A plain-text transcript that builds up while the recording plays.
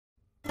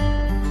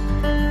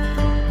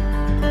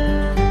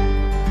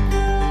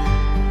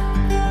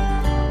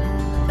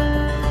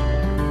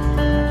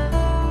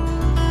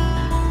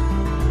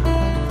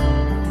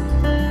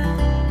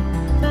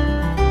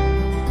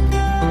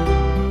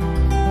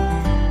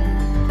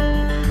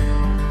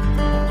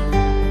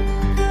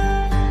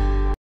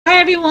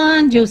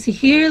everyone, Josie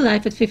here,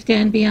 Life at 50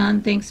 and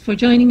Beyond. Thanks for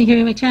joining me here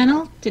in my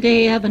channel.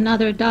 Today I have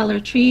another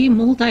Dollar Tree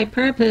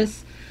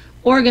multi-purpose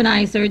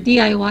organizer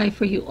DIY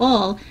for you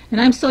all,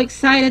 and I'm so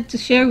excited to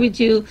share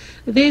with you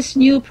this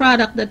new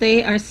product that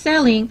they are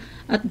selling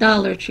at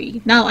Dollar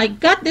Tree. Now I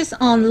got this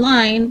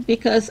online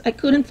because I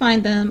couldn't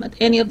find them at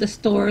any of the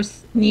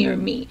stores near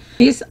me.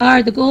 These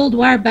are the gold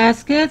wire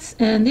baskets,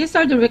 and these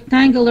are the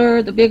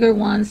rectangular, the bigger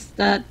ones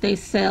that they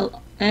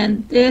sell,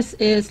 and this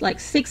is like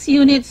 6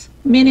 units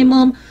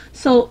minimum,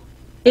 so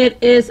it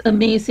is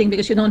amazing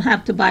because you don't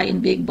have to buy in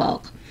big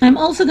bulk. I'm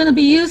also going to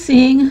be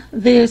using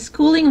these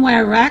cooling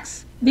wire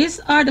racks. These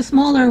are the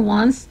smaller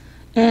ones,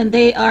 and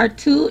they are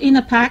 2 in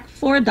a pack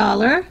for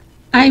 $1.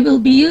 I will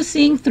be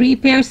using 3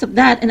 pairs of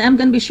that, and I'm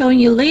going to be showing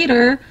you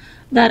later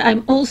that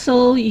I'm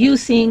also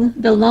using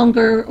the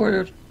longer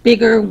or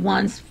bigger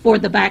ones for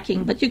the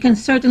backing, but you can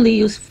certainly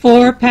use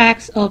 4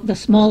 packs of the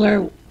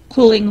smaller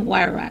cooling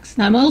wire racks.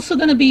 Now I'm also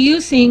going to be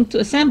using, to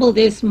assemble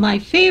this, my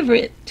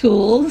favorite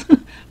tools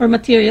or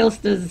materials,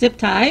 the zip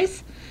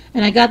ties,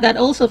 and I got that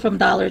also from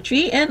Dollar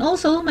Tree, and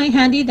also my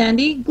handy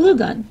dandy glue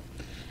gun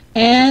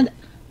and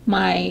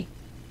my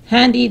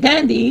handy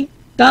dandy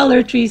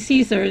Dollar Tree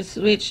scissors,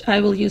 which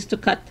I will use to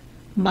cut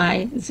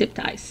my zip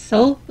ties.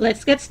 So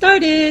let's get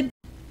started.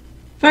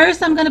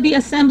 First, I'm going to be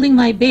assembling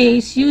my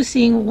base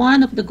using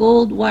one of the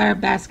gold wire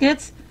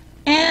baskets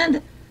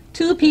and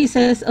 2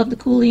 pieces of the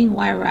cooling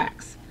wire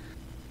racks.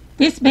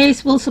 This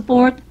base will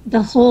support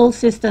the whole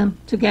system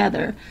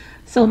together.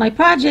 So my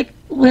project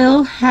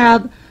will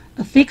have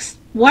a fixed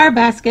wire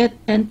basket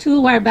and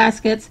 2 wire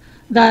baskets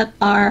that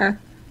are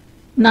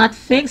not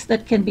fixed,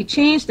 that can be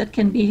changed, that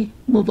can be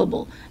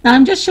movable. Now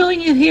I'm just showing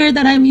you here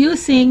that I'm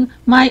using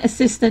my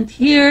assistant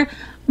here,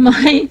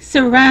 my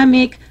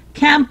ceramic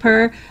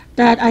camper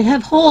that I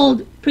have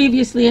hauled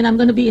previously, and I'm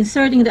going to be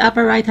inserting in the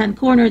upper right hand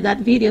corner that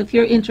video if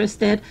you're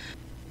interested.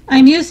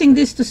 I'm using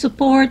this to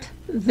support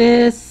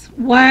this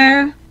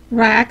wire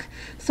rack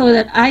so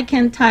that I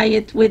can tie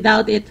it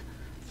without it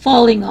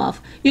falling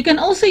off. You can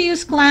also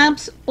use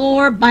clamps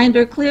or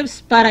binder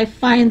clips, but I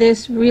find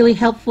this really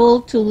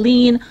helpful to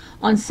lean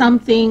on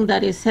something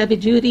that is heavy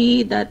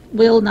duty that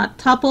will not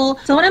topple.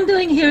 So what I'm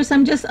doing here is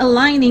I'm just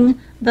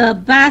aligning the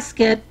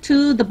basket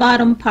to the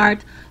bottom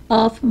part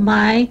of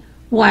my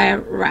wire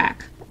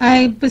rack.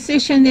 I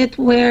position it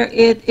where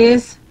it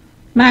is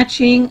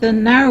matching the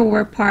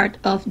narrower part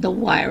of the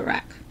wire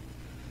rack.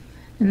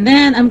 And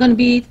then I'm going to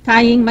be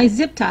tying my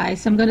zip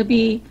ties. I'm going to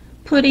be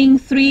putting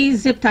 3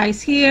 zip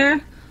ties here,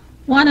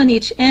 1 on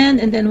each end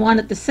and then 1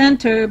 at the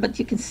center, but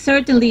you can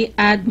certainly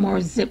add more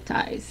zip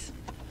ties.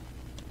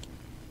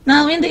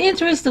 Now in the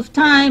interest of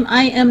time,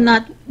 I am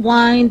not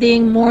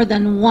winding more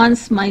than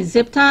once my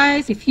zip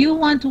ties. If you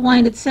want to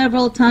wind it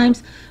several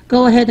times,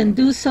 go ahead and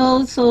do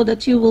so, so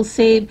that you will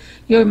save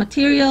your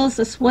materials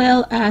as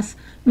well as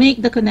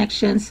make the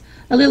connections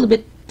a little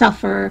bit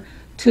tougher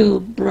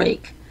to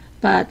break.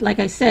 But like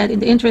I said, in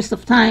the interest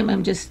of time,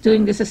 I'm just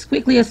doing this as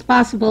quickly as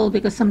possible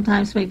because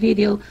sometimes my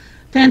video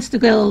tends to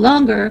go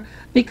longer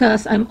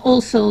because I'm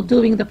also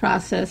doing the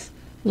process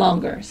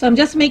longer. So I'm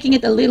just making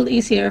it a little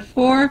easier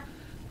for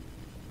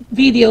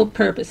video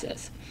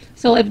purposes.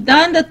 So I've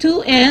done the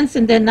 2 ends,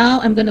 and then now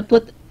I'm going to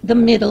put the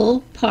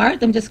middle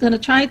part. I'm just going to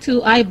try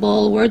to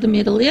eyeball where the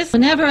middle is.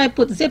 Whenever I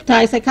put zip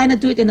ties, I kind of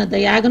do it in a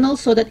diagonal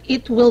so that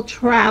it will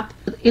trap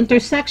the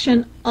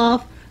intersection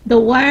of the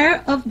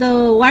wire of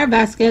the wire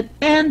basket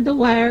and the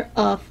wire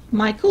of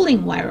my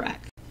cooling wire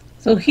rack.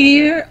 So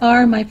here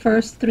are my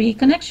first 3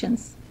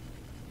 connections.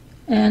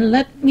 And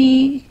let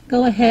me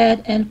go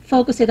ahead and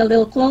focus it a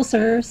little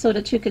closer so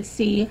that you can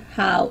see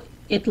how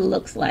it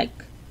looks like.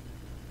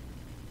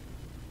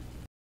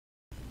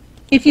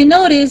 If you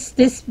notice,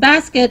 this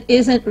basket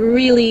isn't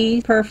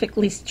really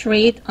perfectly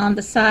straight on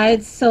the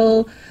sides,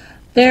 so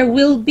there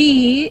will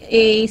be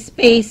a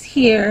space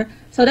here.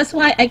 So that's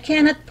why I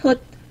cannot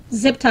put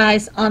zip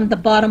ties on the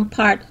bottom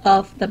part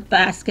of the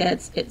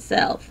baskets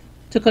itself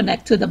to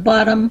connect to the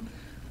bottom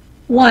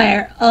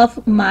wire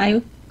of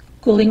my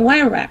cooling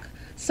wire rack.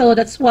 So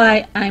that's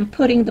why I'm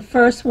putting the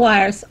first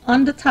wires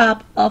on the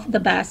top of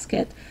the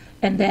basket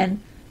and then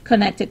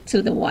connect it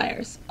to the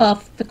wires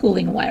of the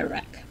cooling wire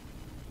rack.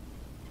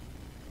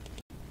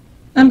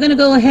 I'm going to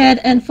go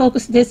ahead and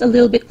focus this a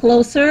little bit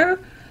closer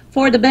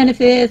for the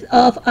benefit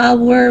of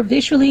our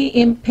visually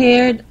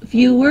impaired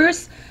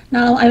viewers.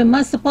 Now I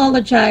must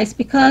apologize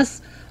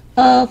because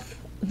of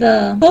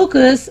the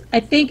focus. I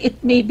think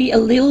it may be a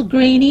little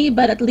grainy,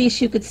 but at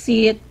least you could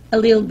see it a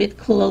little bit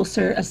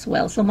closer as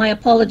well. So my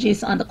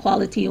apologies on the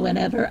quality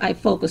whenever I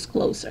focus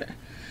closer.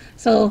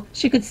 So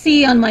as you could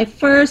see on my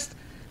first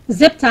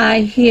zip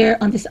tie here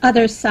on this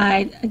other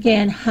side,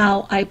 again,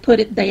 how I put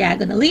it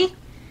diagonally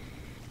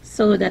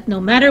so that no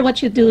matter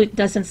what you do, it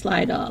doesn't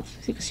slide off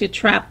because you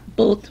trap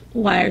both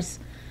wires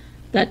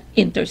that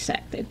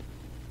intersected.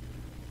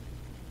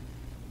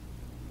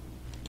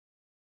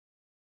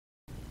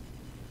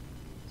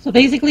 So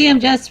basically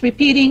I'm just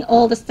repeating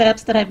all the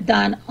steps that I've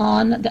done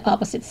on the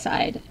opposite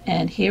side,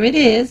 and here it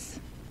is.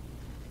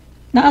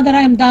 Now that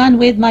I'm done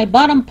with my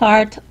bottom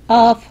part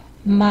of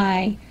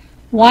my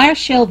wire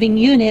shelving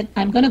unit,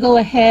 I'm going to go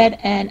ahead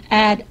and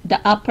add the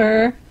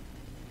upper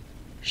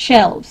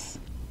shelves.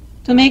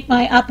 To make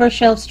my upper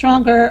shelf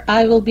stronger,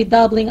 I will be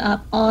doubling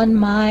up on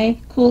my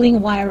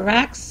cooling wire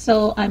racks.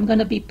 So I'm going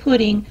to be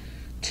putting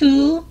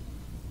 2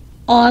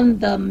 on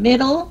the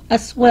middle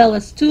as well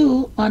as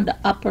 2 on the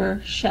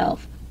upper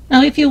shelf.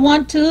 Now if you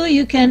want to,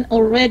 you can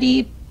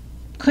already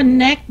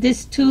connect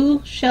these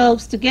 2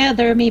 shelves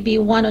together, maybe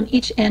 1 on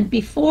each end,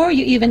 before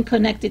you even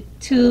connect it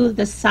to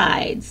the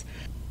sides.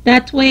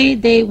 That way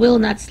they will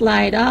not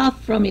slide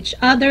off from each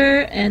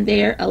other and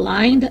they're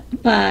aligned.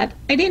 But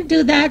I didn't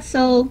do that,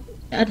 so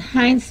at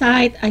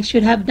hindsight I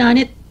should have done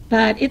it,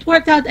 but it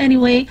worked out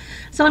anyway.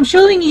 So I'm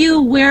showing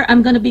you where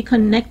I'm going to be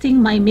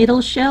connecting my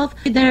middle shelf.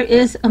 There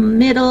is a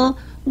middle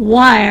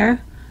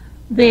wire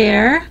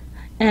there,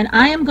 and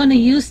I am going to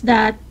use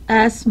that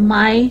as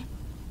my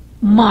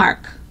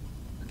mark.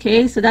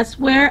 Okay, so that's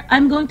where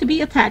I'm going to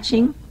be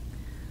attaching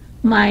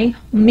my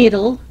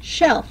middle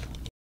shelf.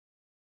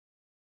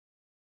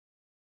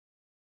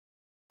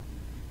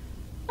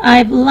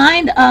 I've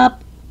lined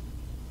up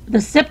the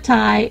zip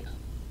tie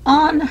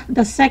on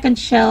the second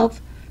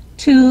shelf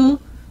to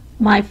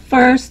my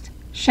first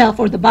shelf,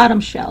 or the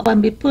bottom shelf. I'll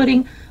be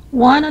putting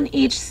 1 on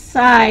each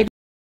side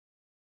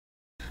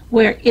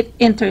where it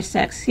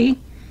intersects. See,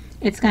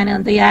 it's kind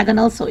of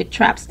diagonal, so it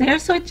traps there,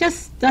 so it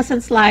just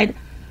doesn't slide,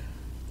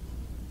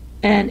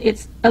 and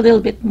it's a little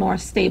bit more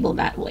stable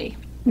that way.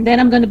 And then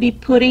I'm going to be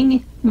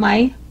putting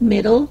my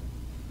middle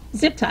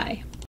zip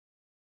tie.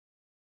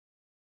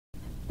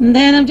 And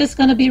then I'm just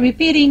going to be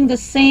repeating the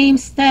same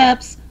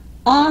steps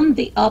on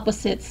the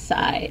opposite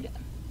side.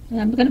 And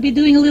I'm going to be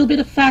doing a little bit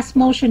of fast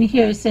motion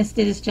here since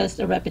this is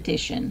just a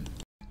repetition.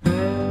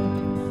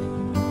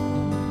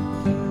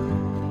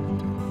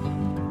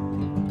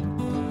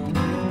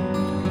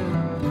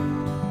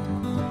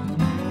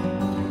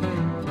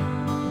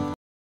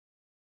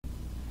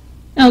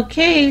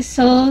 Okay,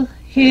 so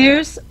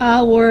here's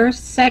our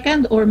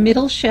second or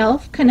middle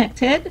shelf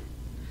connected.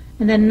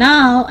 And then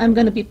now I'm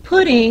going to be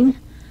putting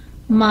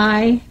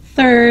my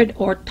third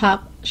or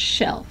top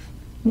shelf.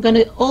 I'm going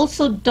to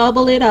also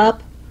double it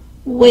up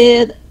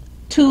with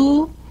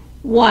 2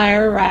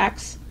 wire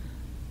racks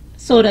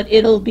so that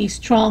it'll be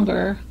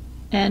stronger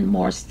and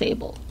more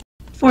stable.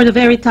 For the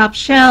very top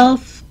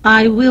shelf,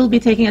 I will be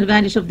taking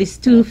advantage of these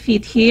 2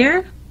 feet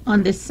here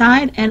on this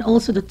side and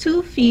also the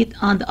 2 feet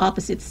on the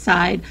opposite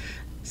side,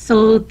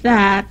 so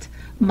that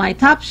my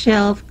top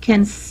shelf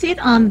can sit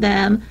on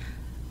them,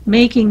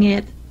 making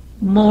it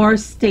more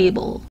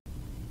stable.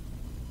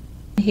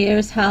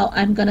 Here's how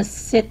I'm going to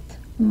sit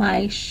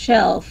my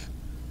shelf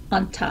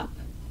on top.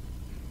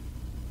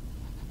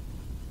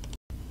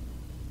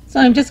 So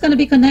I'm just going to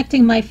be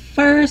connecting my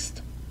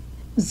first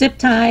zip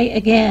tie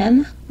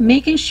again,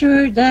 making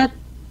sure that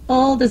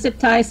all the zip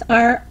ties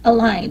are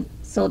aligned.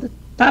 So the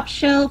top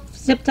shelf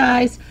zip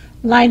ties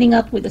lining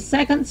up with the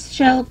second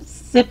shelf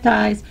zip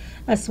ties,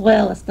 as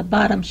well as the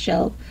bottom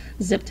shelf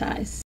zip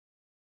ties.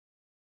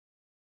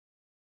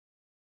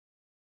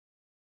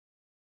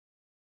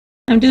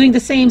 I'm doing the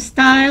same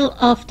style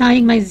of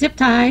tying my zip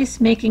ties,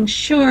 making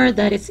sure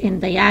that it's in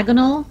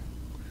diagonal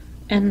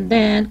and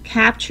then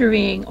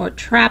capturing or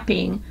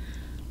trapping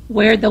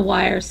where the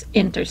wires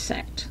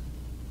intersect.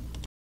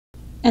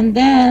 And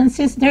then,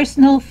 since there's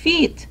no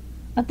feet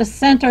at the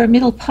center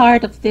middle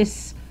part of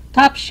this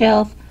top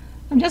shelf,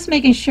 I'm just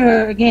making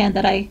sure again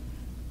that I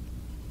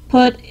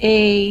put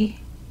a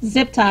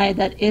zip tie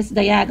that is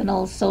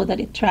diagonal so that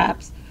it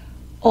traps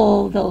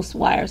all those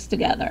wires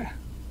together.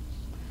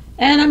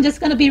 And I'm just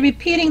going to be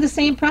repeating the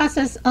same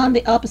process on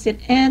the opposite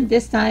end,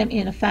 this time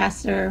in a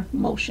faster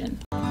motion.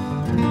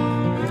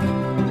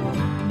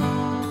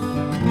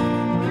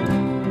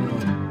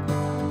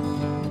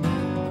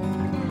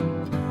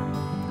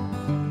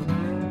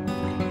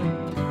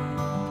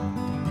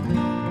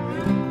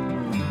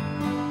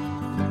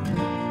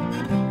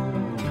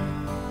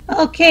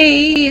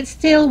 Okay, it's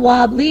still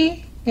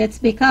wobbly. It's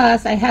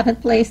because I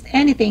haven't placed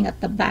anything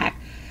at the back.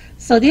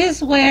 So this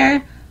is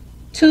where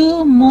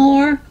 2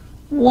 more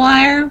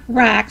wire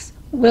racks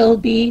will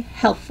be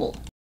helpful.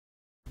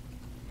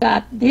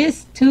 Got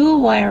these 2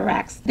 wire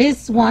racks.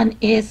 This one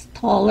is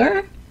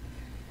taller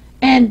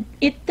and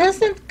it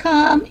doesn't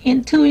come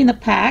in 2 in a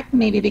pack,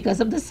 maybe because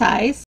of the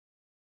size.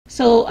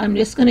 So I'm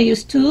just going to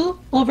use 2,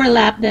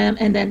 overlap them,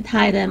 and then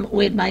tie them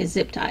with my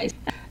zip ties.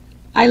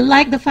 I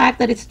like the fact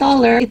that it's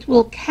taller. It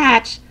will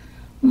catch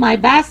my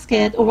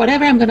basket or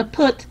whatever I'm going to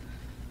put.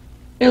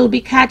 It'll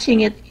be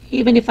catching it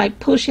even if I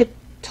push it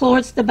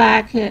towards the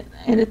back, and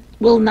it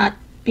will not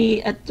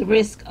be at the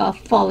risk of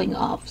falling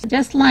off. So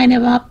just line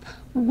them up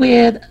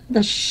with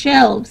the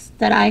shelves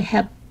that I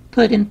have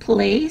put in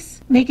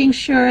place, making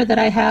sure that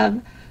I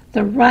have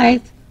the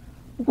right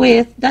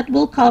width that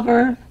will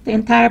cover the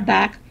entire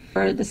back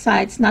or the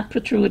sides not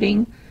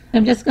protruding.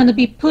 I'm just going to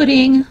be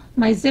putting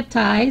my zip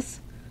ties,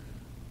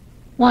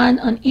 1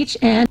 on each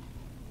end.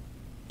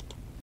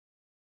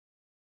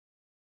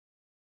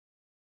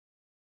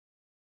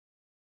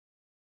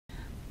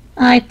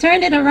 I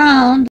turned it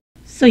around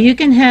so you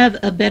can have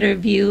a better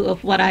view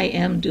of what I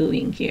am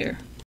doing here.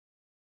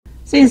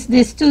 Since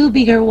these two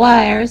bigger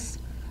wires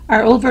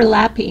are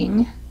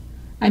overlapping,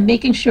 I'm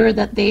making sure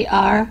that they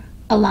are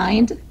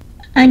aligned.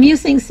 I'm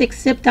using 6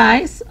 zip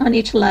ties on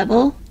each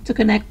level to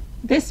connect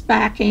this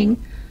backing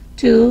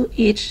to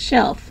each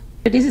shelf.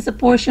 This is a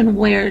portion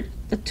where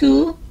the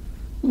two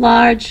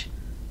large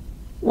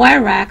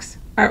wire racks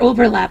are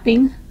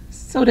overlapping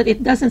so that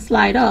it doesn't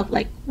slide off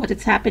like what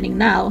is happening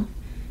now.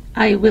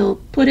 I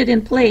will put it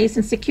in place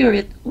and secure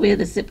it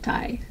with a zip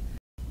tie.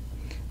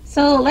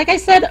 So like I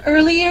said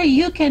earlier,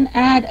 you can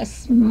add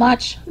as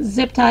much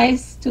zip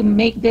ties to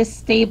make this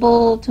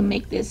stable, to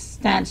make this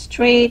stand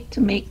straight,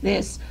 to make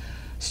this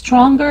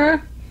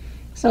stronger.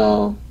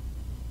 So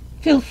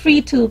feel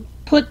free to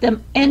put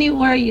them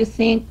anywhere you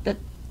think that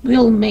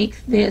will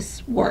make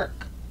this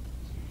work.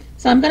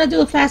 So I'm going to do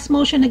a fast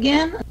motion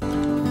again.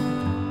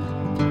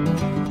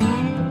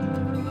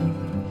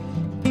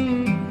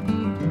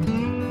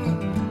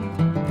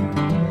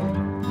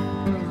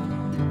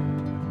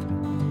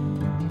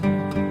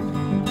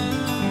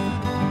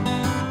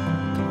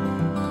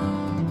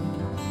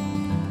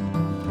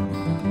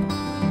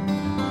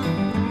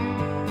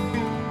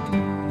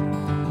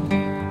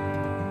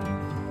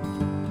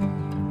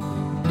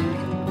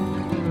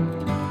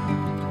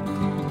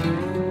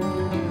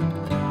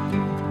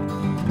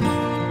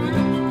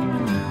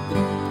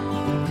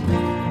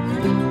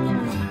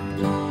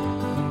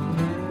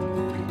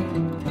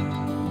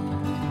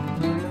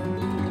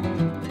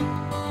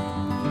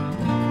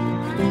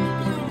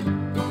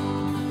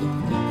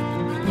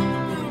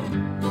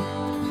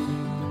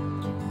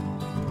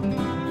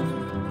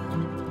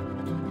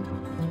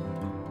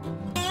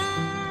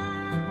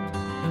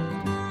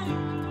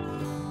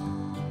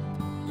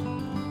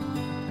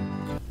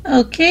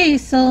 Okay,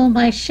 so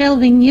my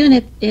shelving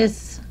unit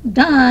is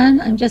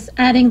done. I'm just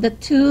adding the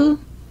 2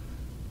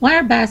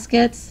 wire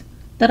baskets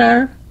that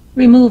are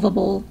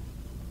removable.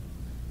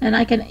 And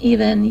I can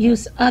even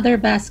use other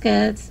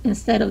baskets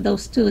instead of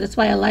those 2. That's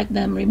why I like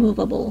them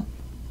removable.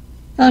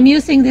 So I'm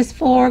using these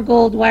 4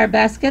 gold wire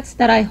baskets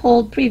that I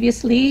hold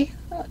previously,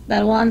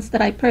 the ones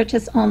that I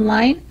purchased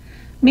online.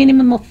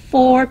 Minimum of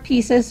 4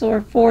 pieces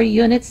or 4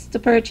 units to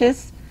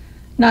purchase,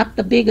 not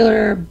the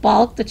bigger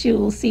bulk that you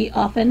will see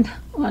often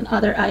on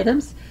other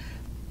items.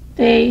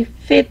 They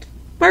fit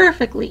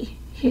perfectly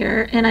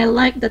here, and I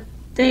like that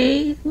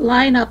they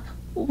line up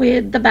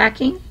with the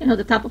backing,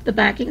 the top of the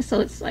backing,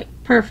 so it's like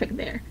perfect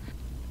there.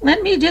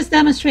 Let me just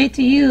demonstrate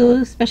to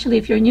you, especially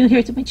if you're new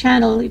here to my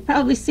channel. You've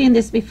probably seen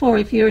this before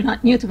if you're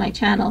not new to my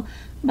channel,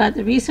 but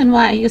the reason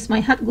why I use my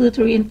hot glue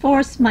to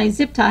reinforce my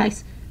zip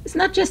ties is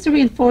not just to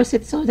reinforce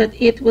it so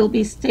that it will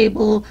be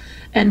stable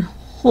and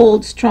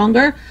hold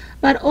stronger,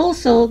 but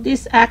also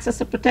this acts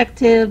as a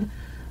protective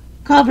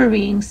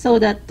covering so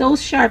that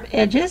those sharp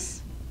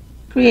edges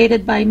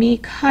created by me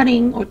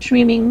cutting or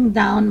trimming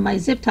down my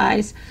zip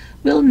ties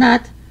will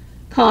not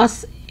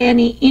cause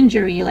any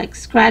injury like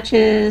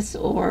scratches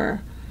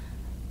or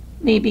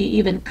maybe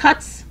even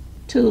cuts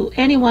to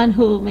anyone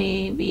who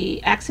may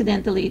be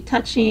accidentally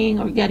touching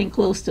or getting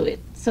close to it.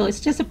 So it's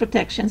just a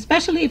protection,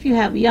 especially if you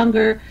have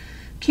younger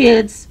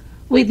kids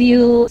with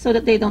you so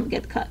that they don't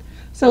get cut.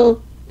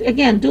 So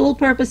again, dual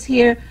purpose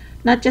here,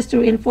 not just to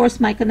reinforce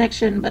my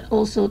connection, but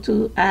also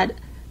to add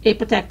a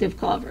protective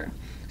cover.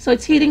 So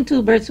it's hitting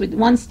 2 birds with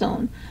 1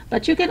 stone.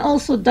 But you can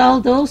also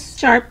dull those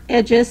sharp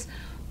edges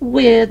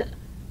with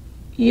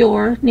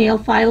your nail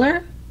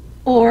filer,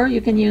 or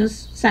you can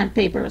use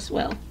sandpaper as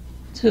well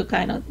to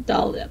kind of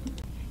dull them.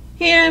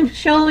 Here I'm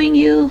showing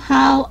you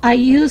how I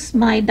use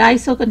my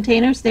Daiso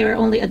containers. They were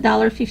only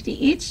 $1.50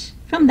 each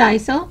from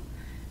Daiso.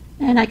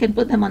 And I can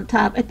put them on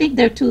top. I think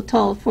they're too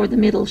tall for the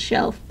middle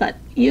shelf, but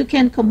you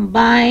can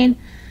combine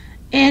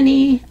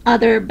any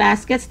other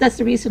baskets. That's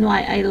the reason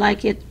why I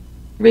like it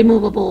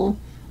removable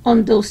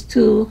on those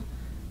 2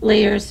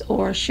 layers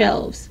or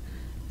shelves.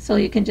 So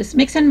you can just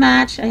mix and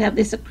match. I have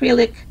this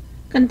acrylic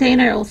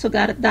container, I also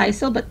got at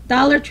Daiso, but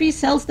Dollar Tree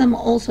sells them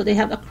also. They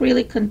have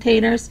acrylic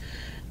containers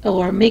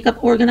or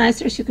makeup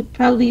organizers. You could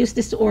probably use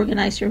this to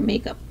organize your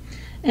makeup.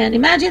 And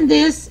imagine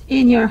this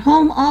in your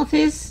home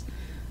office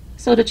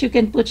so that you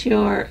can put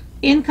your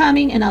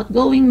incoming and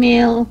outgoing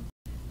mail.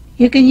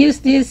 You can use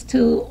this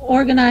to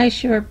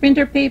organize your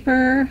printer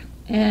paper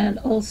and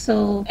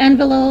also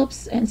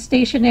envelopes and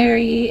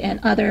stationery and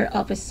other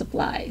office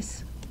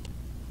supplies.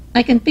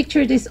 I can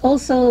picture this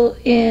also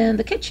in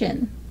the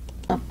kitchen.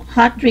 A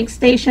hot drink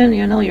station,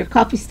 your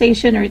coffee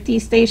station or tea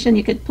station,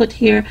 you could put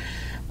here,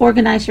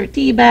 organize your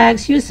tea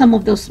bags, use some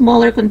of those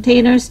smaller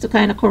containers to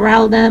kind of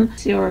corral them.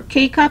 Your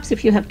K-cups,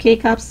 if you have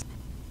K-cups.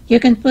 You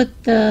can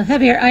put the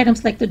heavier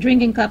items like the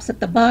drinking cups at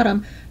the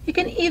bottom. You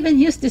can even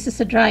use this as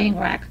a drying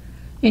rack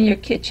in your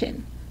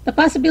kitchen. The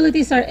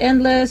possibilities are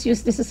endless.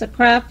 Use this as a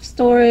craft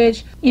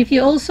storage. If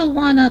you also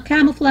want to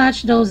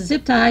camouflage those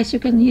zip ties, you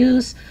can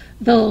use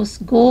those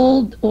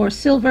gold or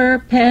silver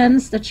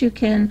pens that you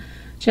can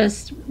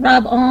just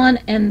rub on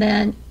and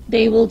then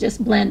they will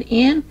just blend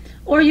in.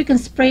 Or you can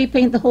spray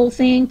paint the whole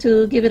thing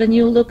to give it a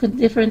new look, a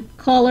different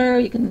color.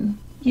 You can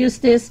use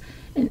this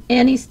in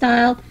any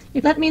style.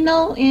 Let me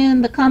know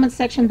in the comment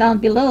section down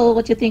below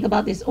what you think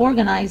about this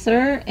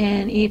organizer,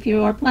 and if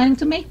you are planning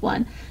to make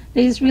one.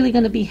 This is really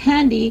going to be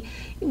handy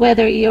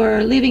whether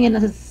you're living in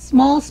a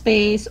small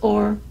space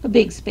or a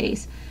big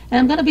space. And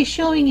I'm going to be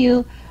showing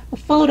you a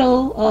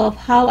photo of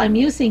how I'm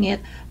using it,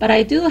 but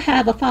I do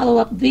have a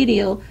follow-up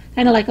video,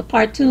 kind of like a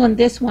part 2 on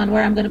this one,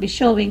 where I'm going to be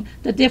showing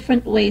the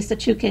different ways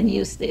that you can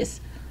use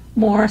this,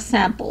 more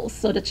samples,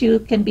 so that you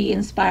can be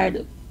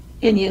inspired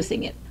in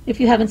using it. If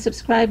you haven't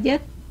subscribed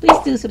yet, please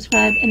do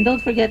subscribe, and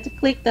don't forget to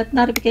click that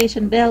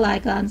notification bell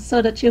icon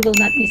so that you will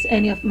not miss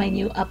any of my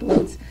new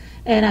uploads.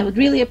 And I would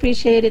really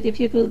appreciate it if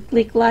you could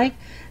click like,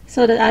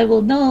 so that I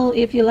will know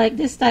if you like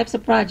these types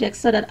of projects,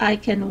 so that I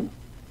can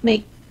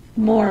make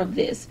more of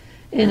this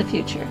in the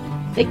future.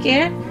 Take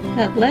care,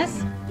 God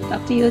bless,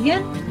 talk to you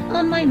again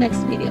on my next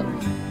video.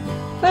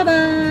 Bye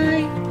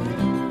bye.